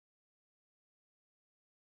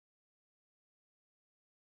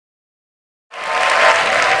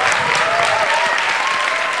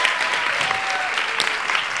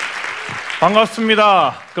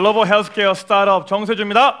반갑습니다. 글로벌 헬스케어 스타트업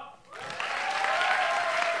정세주입니다.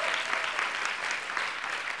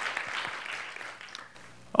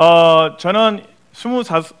 저는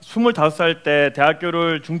 25살 때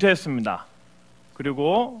대학교를 중퇴했습니다.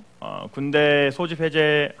 그리고 군대 소집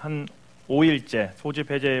해제 한 5일째, 소집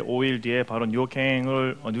해제 5일 뒤에 바로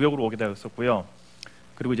뉴욕으로 오게 되었었고요.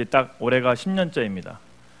 그리고 이제 딱 올해가 10년째입니다.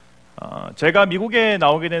 제가 미국에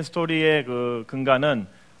나오게 된 스토리의 그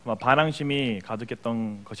근간은 아마 반항심이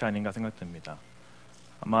가득했던 것이 아닌가 생각됩니다.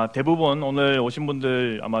 아마 대부분 오늘 오신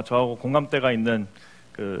분들 아마 저하고 공감대가 있는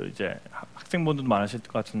그 이제 학생분들도 많으실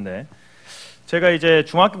것 같은데, 제가 이제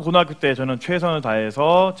중학교 고등학교 때 저는 최선을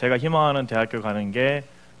다해서 제가 희망하는 대학교 가는 게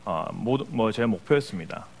제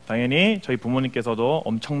목표였습니다. 당연히 저희 부모님께서도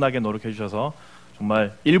엄청나게 노력해 주셔서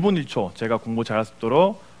정말 1분 1초 제가 공부 잘할 수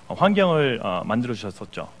있도록 환경을 만들어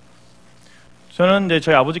주셨었죠. 저는 이제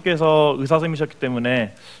저희 아버지께서 의사 선생님이셨기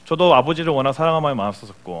때문에 저도 아버지를 워낙 사랑하는 마음이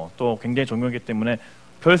많았었고 또 굉장히 존경했기 때문에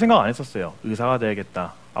별 생각 안 했었어요. 의사가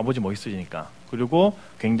돼야겠다. 아버지 멋있으시니까. 그리고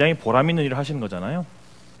굉장히 보람 있는 일을 하시는 거잖아요.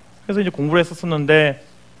 그래서 이제 공부를 했었는데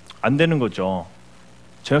안 되는 거죠.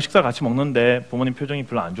 저녁 식사 같이 먹는데 부모님 표정이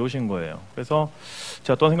별로 안 좋으신 거예요. 그래서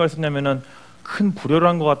제가 어떤 생각을 했었냐면은 큰 불효를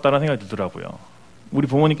한 것 같다는 생각이 들더라고요. 우리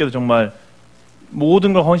부모님께서 정말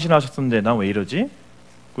모든 걸 헌신하셨었는데 난 왜 이러지?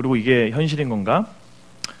 그리고 이게 현실인 건가?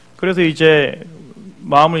 그래서 이제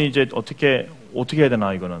마음을 이제 어떻게 해야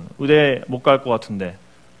되나, 이거는 의대 못 갈 것 같은데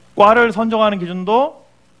과를 선정하는 기준도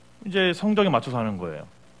이제 성적에 맞춰서 하는 거예요.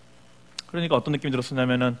 그러니까 어떤 느낌이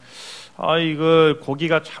들었었냐면은 이거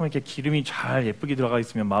고기가 참 이렇게 기름이 잘 예쁘게 들어가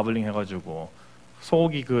있으면 마블링 해가지고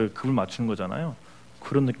소고기 그 급을 맞추는 거잖아요.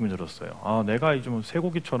 그런 느낌이 들었어요. 내가 이제 뭐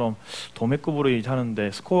쇠고기처럼 도매급으로 하는데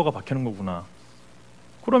스코어가 박히는 거구나.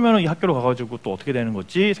 그러면 이 학교로 가가지고 또 어떻게 되는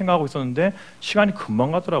거지 생각하고 있었는데 시간이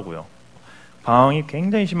금방 가더라고요. 방황이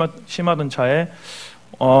굉장히 심하던 차에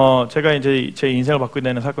제가 이제 제 인생을 바꾸게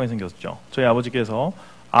되는 사건이 생겼죠. 저희 아버지께서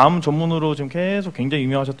암 전문으로 지금 계속 굉장히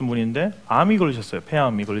유명하셨던 분인데 암이 걸리셨어요.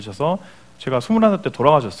 폐암이 걸리셔서 제가 21살 때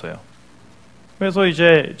돌아가셨어요. 그래서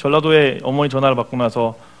이제 전라도에 어머니 전화를 받고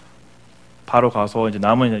나서 바로 가서 이제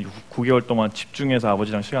남은 9개월 동안 집중해서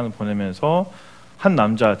아버지랑 시간을 보내면서 한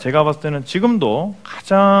남자, 제가 봤을 때는 지금도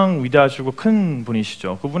가장 위대하시고 큰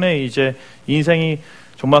분이시죠. 그분의 이제 인생이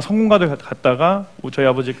정말 성공가들 갔다가 저희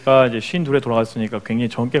아버지가 이제 52에 돌아갔으니까 굉장히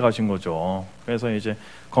젊게 가신 거죠. 그래서 이제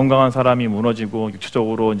건강한 사람이 무너지고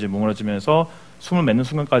육체적으로 이제 무너지면서 숨을 맺는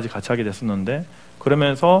순간까지 같이 하게 됐었는데,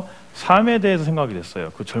 그러면서 삶에 대해서 생각이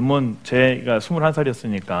됐어요. 그 젊은 제가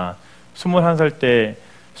 21살이었으니까 21살 때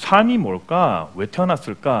삶이 뭘까? 왜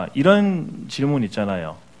태어났을까? 이런 질문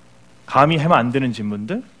있잖아요. 감히 하면 안 되는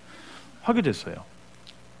질문들 하게 됐어요.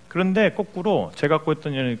 그런데 거꾸로 제가 갖고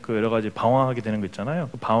있던 그 여러 가지 방황하게 되는 거 있잖아요.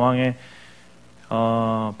 그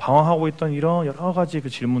방황하고 있던 이런 여러 가지 그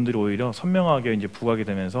질문들이 오히려 선명하게 이제 부각이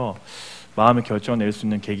되면서 마음의 결정을 낼 수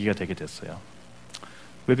있는 계기가 되게 됐어요.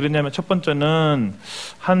 왜 그랬냐면 첫 번째는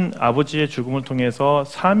한 아버지의 죽음을 통해서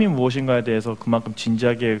삶이 무엇인가에 대해서 그만큼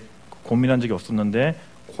진지하게 고민한 적이 없었는데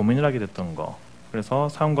고민을 하게 됐던 거. 그래서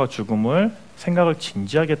삶과 죽음을 생각을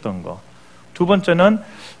진지하게 했던 거. 두 번째는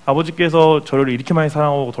아버지께서 저를 이렇게 많이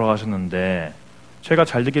사랑하고 돌아가셨는데 제가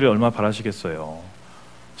잘 되기를 얼마나 바라시겠어요.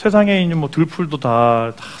 세상에 있는 뭐 들풀도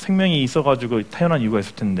다 생명이 있어가지고 태어난 이유가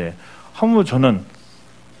있을 텐데 한번 저는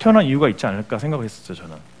태어난 이유가 있지 않을까 생각했었어요.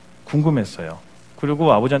 저는 궁금했어요.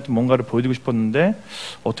 그리고 아버지한테 뭔가를 보여주고 싶었는데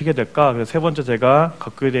어떻게 될까? 그래서 세 번째 제가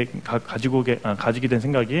가지게 된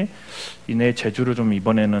생각이 내 재주를 좀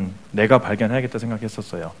이번에는 내가 발견해야겠다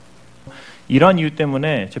생각했었어요. 이러한 이유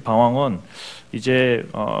때문에 제 방황은 이제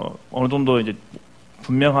어느 정도 이제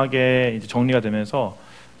분명하게 이제 정리가 되면서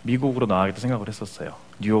미국으로 나가겠다 생각을 했었어요.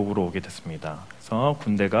 뉴욕으로 오게 됐습니다. 그래서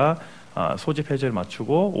군대가 소집 해제를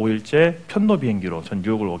마치고 5일째 편도 비행기로 전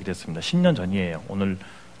뉴욕을 오게 됐습니다. 10년 전이에요.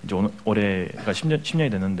 올해가 10년이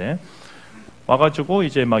됐는데 와가지고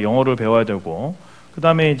이제 막 영어를 배워야 되고 그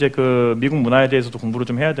다음에 이제 그 미국 문화에 대해서도 공부를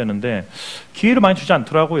좀 해야 되는데 기회를 많이 주지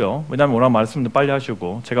않더라고요. 왜냐하면 워낙 말씀도 빨리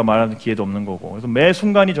하시고 제가 말하는 기회도 없는 거고. 그래서 매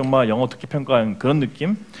순간이 정말 영어 듣기 평가하는 그런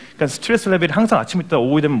느낌. 그러니까 스트레스 레벨이 항상 아침 있다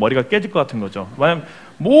오후에 되면 머리가 깨질 것 같은 거죠. 왜냐하면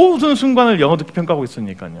모든 순간을 영어 듣기 평가하고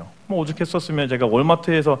있으니까요. 뭐 오죽했었으면 제가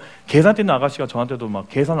월마트에서 계산 뛰는 아가씨가 저한테도 막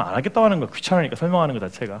계산을 안 하겠다고 하는 거, 귀찮으니까 설명하는 거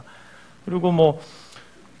자체가. 그리고 뭐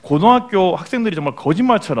고등학교 학생들이 정말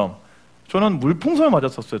거짓말처럼 저는 물풍선을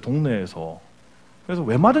맞았었어요. 동네에서. 그래서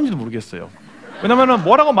왜 맞은지도 모르겠어요. 왜냐면은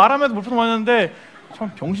뭐라고 말하면서 물풍선 맞았는데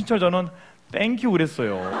참 병신처럼 저는 땡큐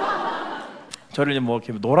그랬어요. 저를 이제 뭐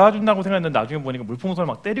이렇게 놀아준다고 생각했는데 나중에 보니까 물풍선을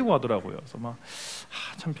막 때리고 하더라고요. 그래서 막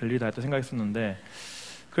참 별일이 다 했다 생각했었는데,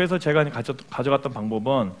 그래서 제가 가져갔던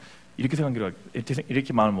방법은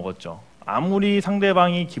이렇게 마음을 먹었죠. 아무리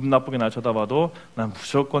상대방이 기분 나쁘게 날 쳐다봐도 난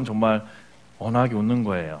무조건 정말 원하게 웃는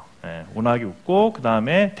거예요. 예, 원하게 웃고 그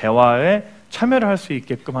다음에 대화에 참여를 할 수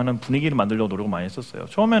있게끔 하는 분위기를 만들려고 노력을 많이 했었어요.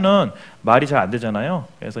 처음에는 말이 잘 안 되잖아요.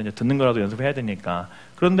 그래서 이제 듣는 거라도 연습해야 되니까.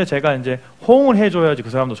 그런데 제가 이제 호응을 해줘야지 그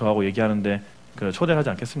사람도 저하고 얘기하는데 초대를 하지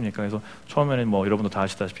않겠습니까? 그래서 처음에는 뭐 여러분도 다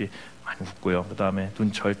아시다시피 많이 웃고요. 그 다음에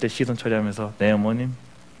눈 절대 시선 처리하면서 네 어머님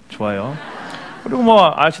좋아요. 그리고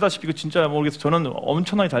뭐 아시다시피 그 진짜 모르겠어요. 저는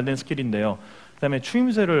엄청나게 잘 된 스킬인데요. 그다음에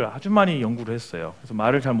추임새를 아주 많이 연구를 했어요. 그래서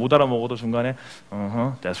말을 잘 못 알아먹어도 중간에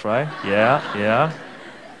that's right, yeah,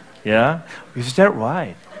 is that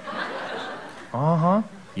right?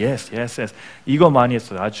 yes. 이거 많이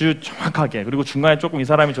했어요. 아주 정확하게. 그리고 중간에 조금 이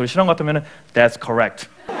사람이 저를 싫어한 것 같으면은 that's correct,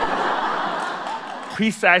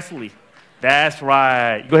 precisely, that's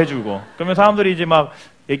right 이거 해주고. 그러면 사람들이 이제 막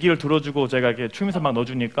얘기를 들어주고 제가 이렇게 추임새 막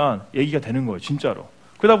넣어주니까 얘기가 되는 거예요, 진짜로.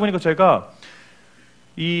 그러다 보니까 제가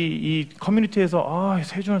이 커뮤니티에서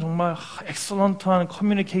세준은 정말 엑셀런트한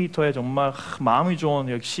커뮤니케이터에 정말 마음이 좋은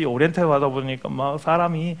역시 오리엔탈 하다 보니까 막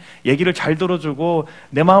사람이 얘기를 잘 들어주고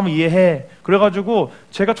내 마음을 이해해. 그래가지고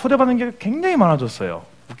제가 초대받는 게 굉장히 많아졌어요.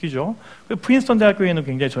 웃기죠? 프린스턴 대학교에 있는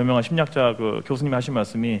굉장히 저명한 심리학자 그 교수님이 하신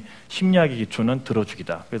말씀이 심리학의 기초는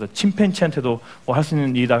들어주기다. 그래서 침팬지한테도 뭐 할 수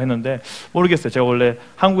있는 일이다 했는데 모르겠어요. 제가 원래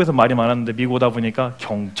한국에서 말이 많았는데 미국 오다 보니까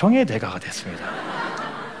경청의 대가가 됐습니다.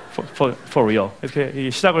 For real 이렇게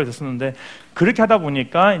시작을 했었는데 그렇게 하다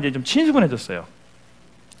보니까 이제 좀 친숙해졌어요.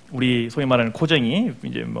 우리 소위 말하는 코쟁이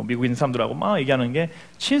이제 뭐 미국에 있는 사람들하고 막 얘기하는 게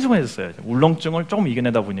친숙해졌어요. 울렁증을 조금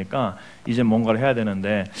이겨내다 보니까 이제 뭔가를 해야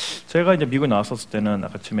되는데 제가 이제 미국에 나왔었을 때는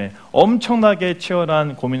아까쯤에 엄청나게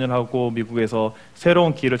치열한 고민을 하고 미국에서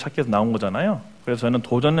새로운 길을 찾기 위해서 나온 거잖아요. 그래서 저는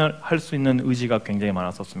도전을 할 수 있는 의지가 굉장히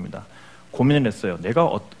많았었습니다. 고민을 했어요. 내가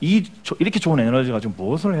이렇게 좋은 에너지 가지고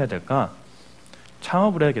무엇을 해야 될까?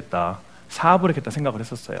 창업을 해야겠다, 사업을 해야겠다 생각을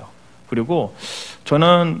했었어요. 그리고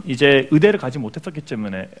저는 이제 의대를 가지 못했기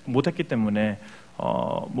때문에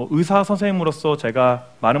뭐 의사 선생님으로서 제가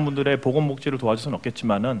많은 분들의 보건복지를 도와줄 수는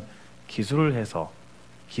없겠지만은 기술을 해서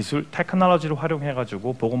테크놀로지를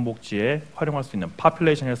활용해가지고 보건복지에 활용할 수 있는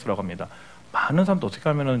파퓰레이션 헬스라고 합니다. 많은 사람도 어떻게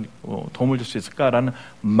하면은 도움을 줄 수 있을까라는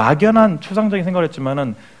막연한 추상적인 생각을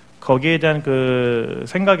했지만은 거기에 대한 그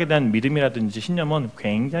생각에 대한 믿음이라든지 신념은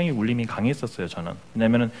굉장히 울림이 강했었어요. 저는.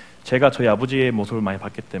 왜냐하면 제가 저희 아버지의 모습을 많이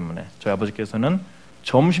봤기 때문에. 저희 아버지께서는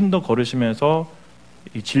점심도 걸으시면서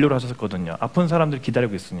이 진료를 하셨거든요. 아픈 사람들이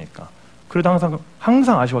기다리고 있으니까. 그래도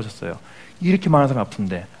항상 아쉬워하셨어요. 이렇게 많은 사람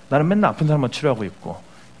아픈데 나는 맨날 아픈 사람만 치료하고 있고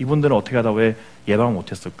이분들은 어떻게 하다 왜 예방을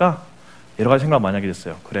못했을까? 여러 가지 생각을 많이 하게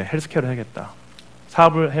됐어요. 그래, 헬스케어를 해야겠다,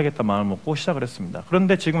 사업을 해야겠다 마음을 먹고 시작을 했습니다.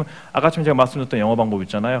 그런데 지금 아까쯤 제가 말씀드렸던 영어 방법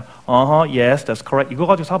있잖아요. yes, that's correct. 이거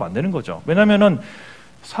가지고 사업 안 되는 거죠. 왜냐면은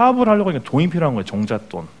사업을 하려고 하니까 돈이 필요한 거예요.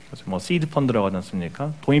 종잣돈. 그래서 뭐 시드 펀드라고 하지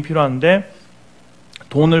않습니까? 돈이 필요한데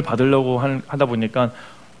돈을 받으려고 하다 보니까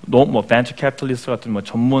뭐 벤처 캐피탈리스트 같은 뭐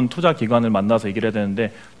전문 투자 기관을 만나서 얘기를 해야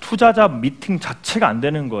되는데 투자자 미팅 자체가 안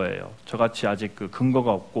되는 거예요. 저같이 아직 그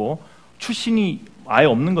근거가 없고 출신이 아예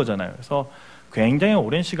없는 거잖아요. 그래서 굉장히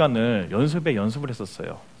오랜 시간을 연습을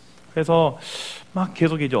했었어요. 그래서 막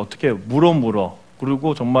계속 이제 어떻게 물어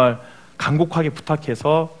그리고 정말 간곡하게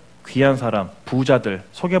부탁해서 귀한 사람, 부자들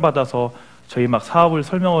소개받아서 저희 막 사업을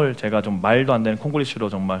설명을 제가 좀 말도 안 되는 콩글리시로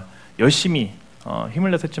정말 열심히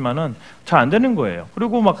힘을 내서 했지만은 잘 안 되는 거예요.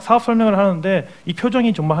 그리고 막 사업 설명을 하는데 이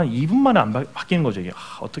표정이 정말 한 2분 만에 안 바뀌는 거죠. 이게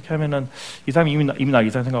어떻게 하면은 이 사람이 이미 나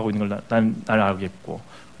이상 생각하고 있는 걸 날 알겠고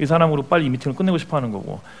이 사람으로 빨리 이 미팅을 끝내고 싶어 하는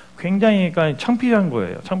거고 굉장히 그러니까 창피한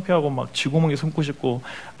거예요. 창피하고 막 쥐구멍에 숨고 싶고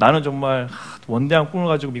나는 정말 원대한 꿈을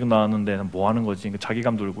가지고 미국 나왔는데 뭐 하는 거지? 그러니까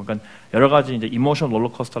자기감 들고 그러니까 여러 가지 이제 이모션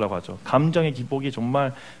롤러코스터라고 하죠. 감정의 기복이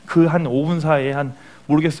정말 그 한 5분 사이에 한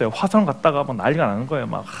모르겠어요. 화성 갔다가 막 난리가 나는 거예요.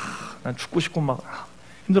 막 난 죽고 싶고 막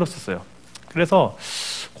힘들었었어요. 그래서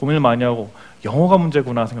고민을 많이 하고 영어가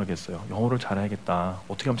문제구나 생각했어요. 영어를 잘해야겠다.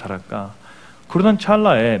 어떻게 하면 잘할까? 그러던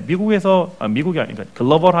찰나에 미국이 아니라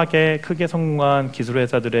글로벌하게 크게 성공한 기술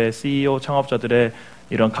회사들의 CEO 창업자들의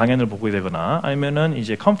이런 강연을 보게 되거나 아니면은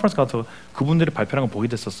이제 컨퍼런스 가서 그분들이 발표한 걸 보게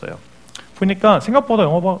됐었어요. 보니까 생각보다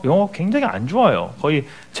영어가 굉장히 안 좋아요. 거의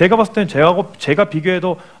제가 봤을 때는 제가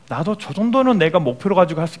비교해도 나도 저 정도는 내가 목표로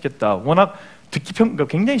가지고 할 수 있겠다. 워낙 그러니까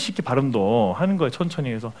굉장히 쉽게 발음도 하는 거예요. 천천히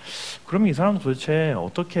해서 그러면 이 사람은 도대체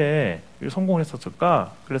어떻게 성공을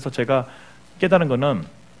했었을까? 그래서 제가 깨달은 거는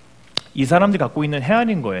이 사람들이 갖고 있는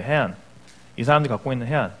해안인 거예요. 해안. 이 사람들이 갖고 있는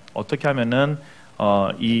해안. 어떻게 하면은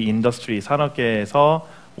이 인더스트리 산업계에서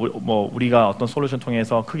뭐 우리가 어떤 솔루션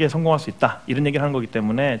통해서 크게 성공할 수 있다. 이런 얘기를 하는 거기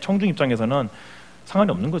때문에 청중 입장에서는 상관이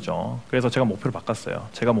없는 거죠. 그래서 제가 목표를 바꿨어요.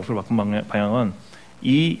 제가 목표를 바꾼 방향은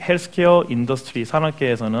이 헬스케어 인더스트리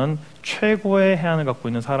산업계에서는 최고의 해안을 갖고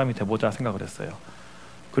있는 사람이 돼보자 생각을 했어요.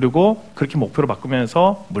 그리고 그렇게 목표를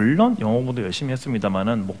바꾸면서 물론 영어 공부도 열심히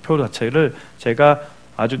했습니다만은 목표 자체를 제가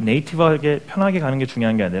아주 네이티브하게 편하게 가는 게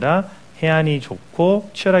중요한 게 아니라 해안이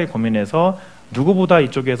좋고 치열하게 고민해서 누구보다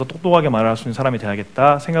이쪽에서 똑똑하게 말할 수 있는 사람이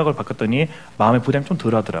돼야겠다 생각을 바꿨더니 마음의 부담이 좀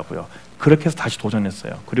덜 하더라고요. 그렇게 해서 다시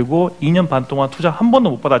도전했어요. 그리고 2년 반 동안 투자 한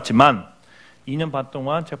번도 못 받았지만 2년 반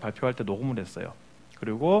동안 제가 발표할 때 녹음을 했어요.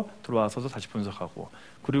 그리고 들어와서 다시 분석하고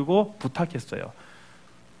그리고 부탁했어요.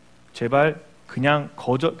 제발 그냥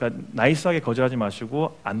그러니까 나이스하게 거절하지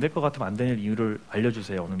마시고 안 될 것 같으면 안 되는 이유를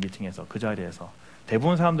알려주세요. 오늘 미팅에서 그 자리에서.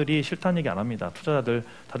 대부분 사람들이 싫다는 얘기 안 합니다. 투자자들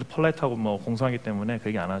다들 폴라이트하고 뭐 공손하기 때문에 그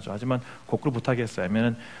얘기 안 하죠. 하지만 거꾸로 부탁했어요.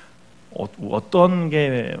 왜냐면 어떤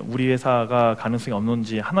게 우리 회사가 가능성이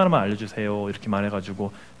없는지 하나만 알려주세요. 이렇게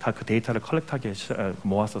말해가지고 다 그 데이터를 컬렉트하게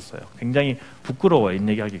모았었어요. 굉장히 부끄러워요. 이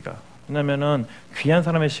얘기하기가. 왜냐면은 귀한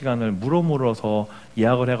사람의 시간을 물어서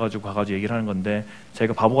예약을 해가지고 가가지고 얘기를 하는 건데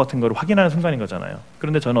제가 바보 같은 거를 확인하는 순간인 거잖아요.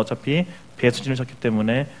 그런데 저는 어차피 배수진을 쳤기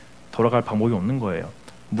때문에 돌아갈 방법이 없는 거예요.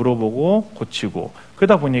 물어보고 고치고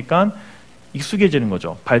그러다 보니까 익숙해지는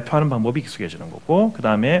거죠. 발표하는 방법이 익숙해지는 거고 그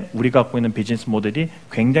다음에 우리가 갖고 있는 비즈니스 모델이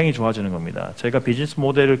굉장히 좋아지는 겁니다. 제가 비즈니스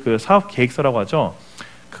모델을 그 사업 계획서라고 하죠.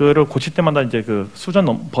 그를 고칠 때마다 이제 그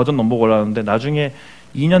버전 넘버가 올라가는데 나중에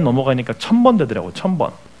 2년 넘어가니까 1000번 되더라고요.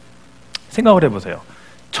 1000번. 생각을 해보세요.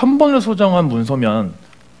 1000번을 수정한 문서면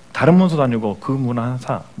다른 문서도 아니고 그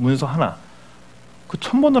문서 하나 그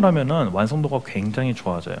 1000번을 하면은 완성도가 굉장히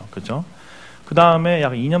좋아져요. 그죠? 그 다음에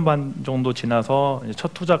약 2년 반 정도 지나서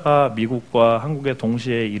첫 투자가 미국과 한국에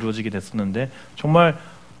동시에 이루어지게 됐었는데 정말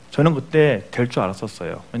저는 그때 될 줄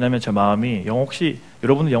알았었어요. 왜냐하면 제 마음이 혹시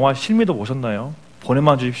여러분들 영화 실미도 보셨나요?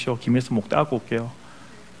 보내만 주십시오. 김일성 목 떼갖고 올게요.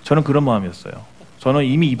 저는 그런 마음이었어요. 저는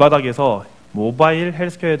이미 이 바닥에서 모바일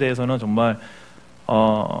헬스케어에 대해서는 정말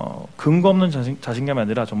근거 없는 자신감이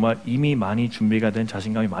아니라 정말 이미 많이 준비가 된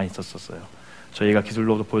자신감이 많이 있었어요. 저희가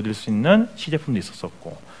기술로도 보여드릴 수 있는 시제품도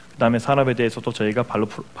있었었고 그 다음에 산업에 대해서도 저희가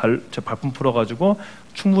발품 풀어가지고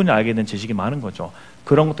충분히 알게 된 지식이 많은 거죠.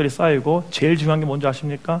 그런 것들이 쌓이고 제일 중요한 게 뭔지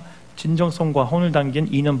아십니까? 진정성과 혼을 담긴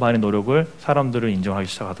 2년 반의 노력을 사람들을 인정하기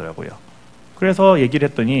시작하더라고요. 그래서 얘기를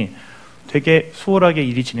했더니 되게 수월하게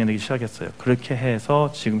일이 진행되기 시작했어요. 그렇게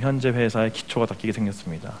해서 지금 현재 회사의 기초가 닦이게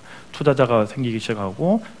생겼습니다. 투자자가 생기기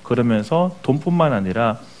시작하고 그러면서 돈뿐만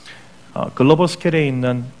아니라 글로벌 스케일에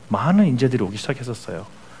있는 많은 인재들이 오기 시작했었어요.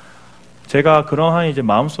 제가 그러한 이제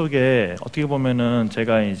마음속에 어떻게 보면은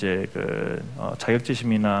제가 이제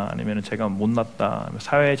자격지심이나 아니면은 제가 못났다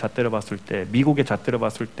사회의 잣대를 봤을 때 미국의 잣대를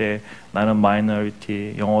봤을 때 나는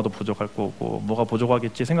마이너리티 영어도 부족할 거고 뭐가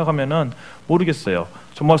부족하겠지 생각하면은 모르겠어요.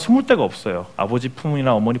 정말 숨을 데가 없어요. 아버지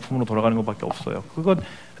품이나 어머니 품으로 돌아가는 것밖에 없어요.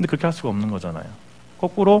 근데 그렇게 할 수가 없는 거잖아요.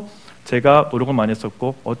 거꾸로 제가 노력을 많이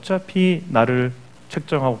했었고 어차피 나를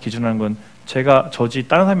책정하고 기준하는 건 저지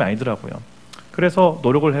다른 사람이 아니더라고요. 그래서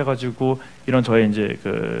노력을 해가지고 이런 저의 이제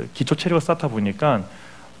기초 체력을 쌓다 보니까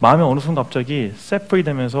마음에 어느 순간 갑자기 세프리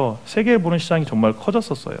되면서 세계를 보는 시장이 정말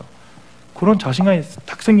커졌었어요. 그런 자신감이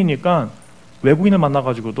딱 생기니까 외국인을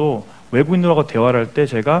만나가지고도 외국인들하고 대화를 할 때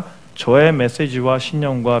제가 저의 메시지와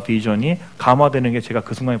신념과 비전이 감화되는 게 제가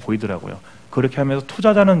그 순간에 보이더라고요. 그렇게 하면서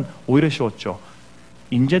투자자는 오히려 쉬웠죠.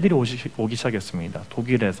 인재들이 오기 시작했습니다.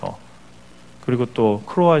 독일에서 그리고 또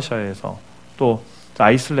크로아시아에서 또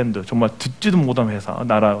아이슬란드 정말 듣지도 못한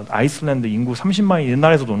나라 아이슬란드 인구 30만이 이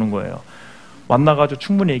나라에서 노는 거예요. 만나가지고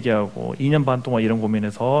충분히 얘기하고 2년 반 동안 이런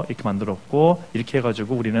고민해서 이렇게 만들었고 이렇게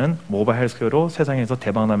해가지고 우리는 모바일 헬스케어로 세상에서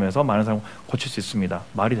대박나면서 많은 사람을 고칠 수 있습니다.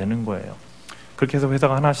 말이 되는 거예요. 그렇게 해서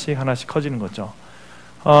회사가 하나씩 커지는 거죠.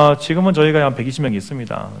 지금은 저희가 한 120명이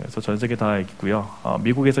있습니다. 그래서 전 세계 다 있고요.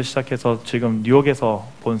 미국에서 시작해서 지금 뉴욕에서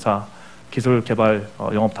본사 기술 개발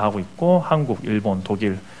영업 다 하고 있고 한국, 일본,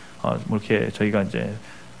 독일 이렇게 저희가 이제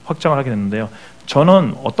확장을 하게 됐는데요.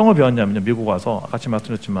 저는 어떤 걸 배웠냐면요. 미국 와서 같이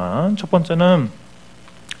말씀드렸지만 첫 번째는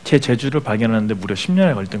제 재주를 발견하는데 무려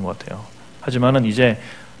 10년이 걸렸던 것 같아요. 하지만은 이제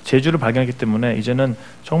재주를 발견했기 때문에 이제는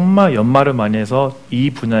정말 연말을 많이 해서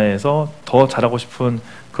이 분야에서 더 잘하고 싶은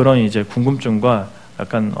그런 이제 궁금증과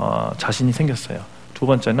약간 자신이 생겼어요. 두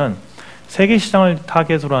번째는 세계 시장을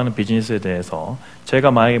타겟으로 하는 비즈니스에 대해서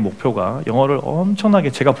제가 만약에 목표가 영어를 엄청나게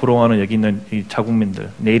제가 부러워하는 여기 있는 이 자국민들,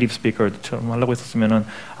 네이티브 스피커처럼 하려고 했었으면은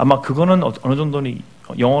아마 그거는 어느 정도는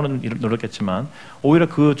영어는 늘었겠지만 오히려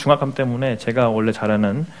그 중압감 때문에 제가 원래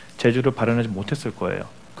잘하는 재주를 발현하지 못했을 거예요.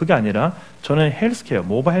 그게 아니라 저는 헬스케어,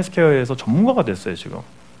 모바일 헬스케어에서 전문가가 됐어요. 지금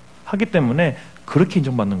하기 때문에 그렇게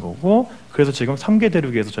인정받는 거고 그래서 지금 3개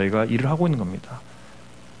대륙에서 저희가 일을 하고 있는 겁니다.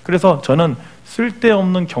 그래서 저는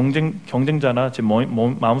쓸데없는 경쟁자나 제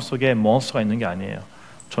마음속에 몬스터가 있는 게 아니에요.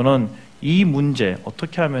 저는 이 문제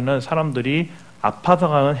어떻게 하면은 사람들이 아파서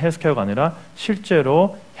가는 헬스케어가 아니라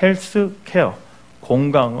실제로 헬스케어,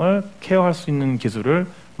 건강을 케어할 수 있는 기술을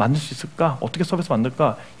만들 수 있을까? 어떻게 서비스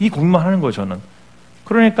만들까? 이 고민만 하는 거예요, 저는.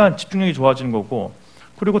 그러니까 집중력이 좋아지는 거고,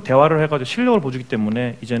 그리고 대화를 해가지고 실력을 보여주기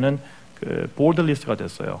때문에 이제는 그 보드 리스트가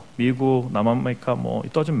됐어요. 미국, 남아메리카 뭐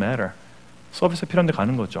it doesn't matter. 서비스 필요한 데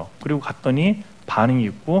가는 거죠. 그리고 갔더니 반응이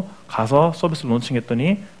있고 가서 서비스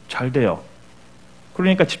론칭했더니 잘 돼요.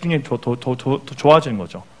 그러니까 집중력이 더 좋아지는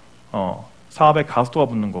거죠. 사업에 가속도가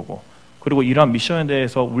붙는 거고, 그리고 이러한 미션에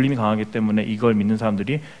대해서 울림이 강하기 때문에 이걸 믿는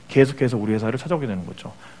사람들이 계속해서 우리 회사를 찾아오게 되는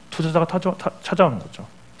거죠. 투자자가 찾아오는 거죠.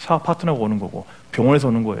 사업 파트너가 오는 거고, 병원에서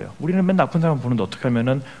오는 거예요. 우리는 맨날 아픈 사람 보는데 어떻게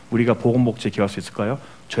하면은 우리가 보건복지에 기여할 수 있을까요?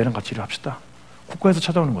 저희랑 같이 일을 합시다. 국가에서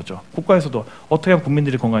찾아오는 거죠. 국가에서도 어떻게 하면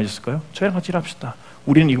국민들이 건강해졌을까요? 저희랑 같이 일합시다.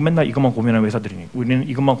 우리는 이거 맨날 이것만 고민하는 회사들이니, 우리는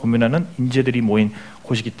이것만 고민하는 인재들이 모인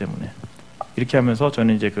곳이기 때문에. 이렇게 하면서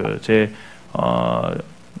저는 이제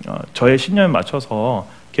저의 신념에 맞춰서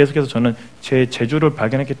계속해서 저는 제 재주를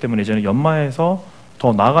발견했기 때문에 이제는 연마해서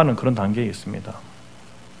더 나아가는 그런 단계에 있습니다.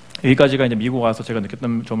 여기까지가 이제 미국 와서 제가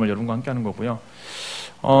느꼈던 점을 여러분과 함께 하는 거고요.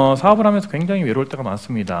 사업을 하면서 굉장히 외로울 때가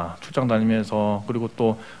많습니다. 출장 다니면서, 그리고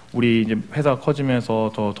또 우리 이제 회사가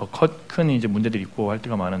커지면서 더 큰 이제 문제들이 있고 할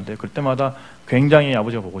때가 많은데, 그럴 때마다 굉장히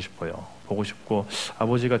아버지가 보고 싶어요. 보고 싶고,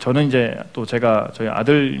 아버지가, 저는 이제 또 저희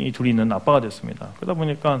아들이 둘이 있는 아빠가 됐습니다. 그러다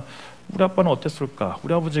보니까 우리 아빠는 어땠을까?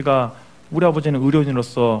 우리 아버지는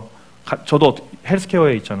의료인으로서, 저도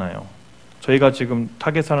헬스케어에 있잖아요. 저희가 지금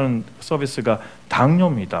타겟하는 서비스가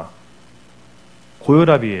당뇨입니다.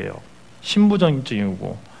 고혈압이에요.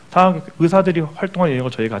 신부전증이고, 다 의사들이 활동하는 이런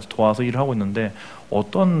거 저희가 같이 도와서 일을 하고 있는데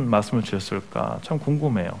어떤 말씀을 주셨을까 참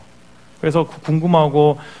궁금해요. 그래서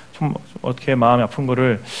궁금하고 좀 어떻게 마음이 아픈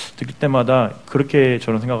거를 느낄 때마다 그렇게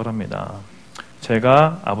저는 생각을 합니다.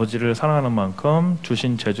 제가 아버지를 사랑하는 만큼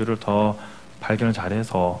주신 재주를 더 발견을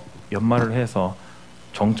잘해서 연마를 해서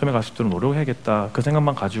정점에 갈 수 있도록 노력해야겠다, 그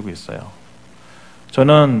생각만 가지고 있어요.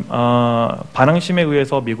 저는 반항심에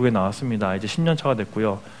의해서 미국에 나왔습니다. 이제 10년 차가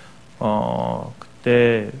됐고요.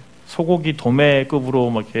 그때 소고기 도매급으로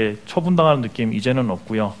막 이렇게 처분당하는 느낌 이제는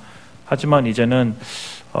없고요. 하지만 이제는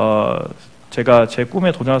제가 제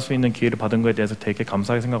꿈에 도전할 수 있는 기회를 받은 것에 대해서 되게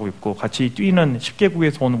감사하게 생각하고 있고, 같이 뛰는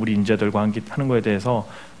 10개국에서 온 우리 인재들과 함께 하는 것에 대해서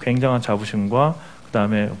굉장한 자부심과 그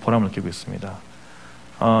다음에 보람을 느끼고 있습니다.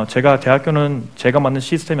 제가 대학교는 제가 만든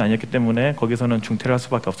시스템이 아니었기 때문에 거기서는 중퇴를 할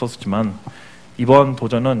수밖에 없었지만, 이번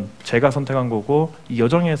도전은 제가 선택한 거고, 이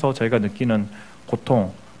여정에서 제가 느끼는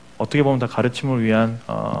고통, 어떻게 보면 다 가르침을 위한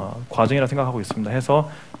과정이라 생각하고 있습니다.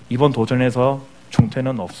 해서 이번 도전에서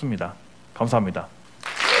중퇴는 없습니다. 감사합니다.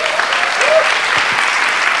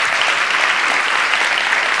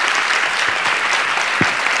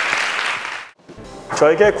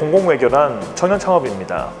 저에게 공공외교란 청년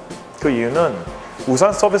창업입니다. 그 이유는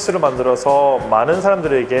우산 서비스를 만들어서 많은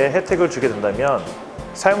사람들에게 혜택을 주게 된다면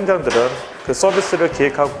사용자들은 그 서비스를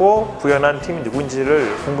기획하고 구현한 팀이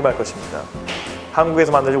누구인지를 궁금할 것입니다.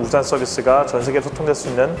 한국에서 만들어진 우산 서비스가 전 세계에 소통될 수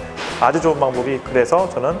있는 아주 좋은 방법이, 그래서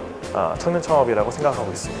저는 청년 창업이라고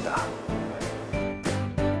생각하고 있습니다.